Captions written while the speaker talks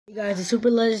Hey guys, it's Super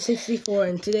Legend 64,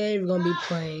 and today we're gonna be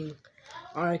playing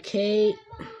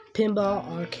pinball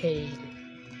arcade.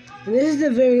 And this is a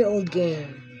very old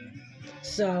game,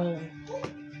 so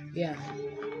yeah.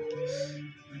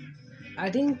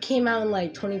 I think it came out in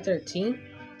like 2013,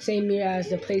 same year as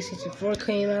the PlayStation 4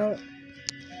 came out,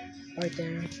 right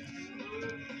there.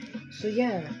 So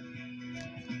yeah.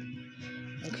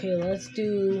 Okay, let's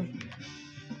do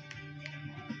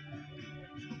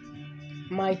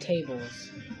my tables.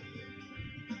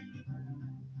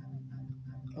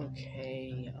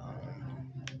 Okay,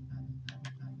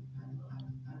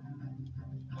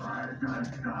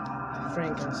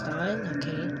 Frankenstein,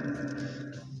 okay.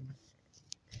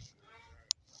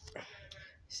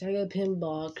 Sega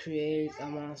pinball creates a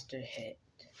monster hit.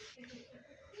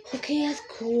 Okay, that's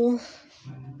cool.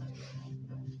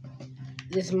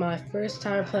 This is my first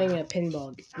time playing a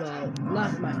pinball. Well,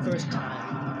 not my first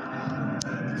time.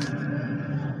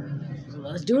 So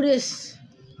let's do this.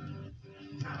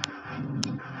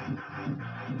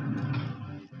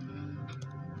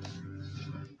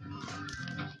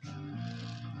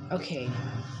 Okay.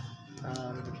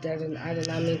 I did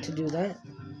not mean to do that.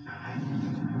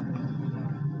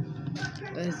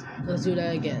 Let's do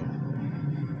that again.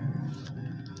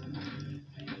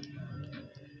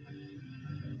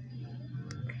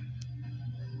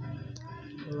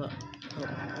 Look, hold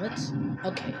on,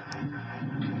 what? Okay.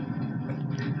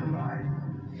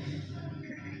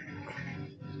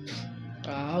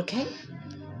 Okay.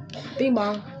 Bing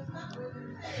bong.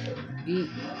 Eat.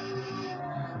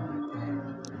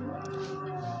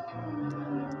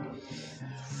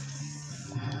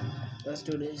 Let's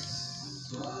do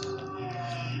this.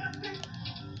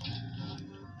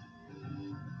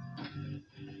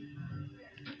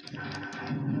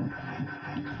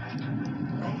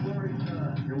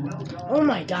 Oh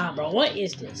my god, bro, what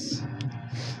is this?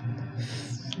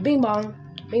 Bing bong.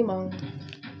 Bing bong.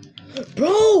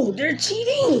 Bro, they're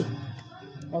cheating!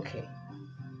 Okay.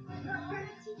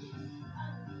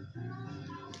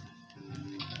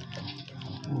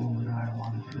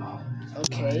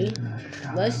 Okay,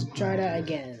 let's try that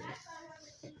again.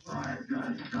 Frankenstein.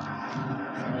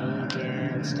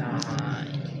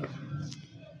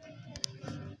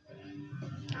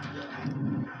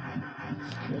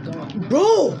 We're going.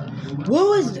 Bro! What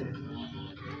was it?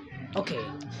 Okay.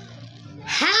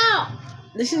 How?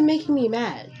 This is making me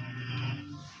mad.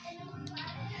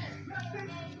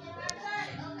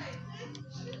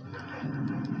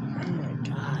 Oh my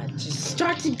god. Just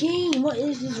start the game. What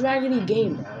is this raggedy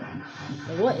game, bro?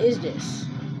 Like, what is this?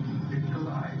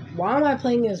 Why am I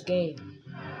playing this game?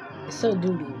 It's so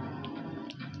doo-doo.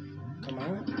 Come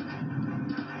on.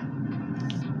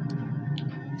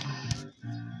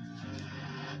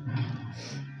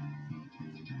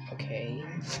 Okay.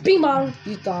 Bing bong!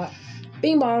 You thought.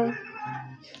 Bing bong!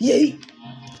 Yay!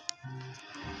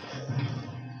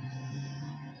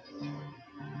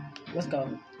 Let's go.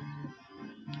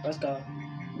 Let's go.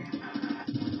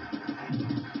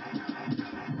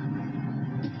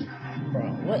 Bro,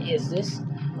 what is this?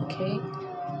 Okay.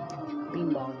 Bing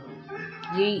bong.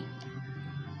 Yeet.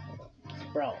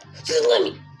 Bro, just let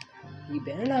me. You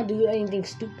better not do anything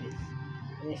stupid.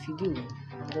 And if you do,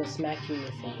 I'm gonna smack you in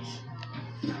your face.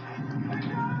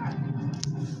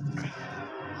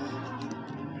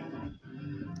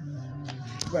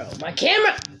 Bro, my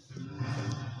camera!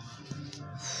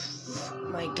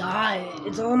 My god,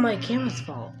 it's all my camera's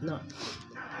fault. No.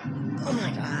 Oh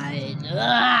my god.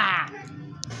 Ah!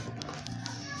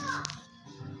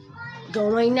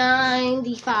 Going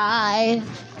 95.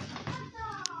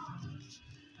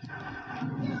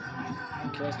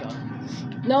 Okay, let's go.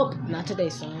 Nope, not today,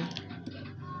 son.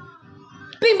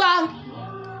 Bing bong!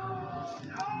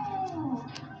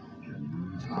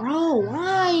 Bro,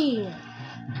 why?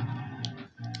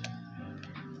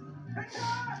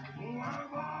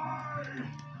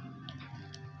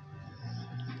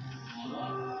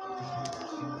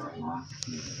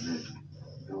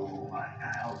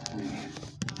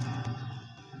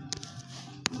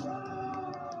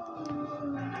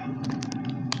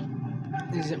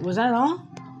 Was that all?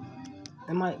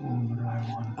 Am I?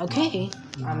 Okay,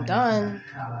 I'm done.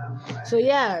 So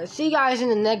yeah, see you guys in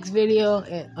the next video.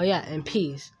 And, oh yeah, and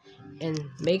peace. And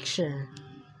make sure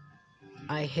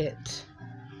I hit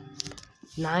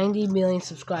 90 million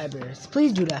subscribers.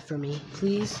 Please do that for me.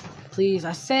 Please. Please.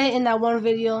 I said it in that one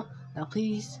video. Now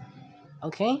please.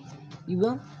 Okay? You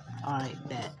will? Alright,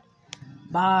 bet.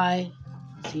 Bye.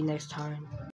 See you next time.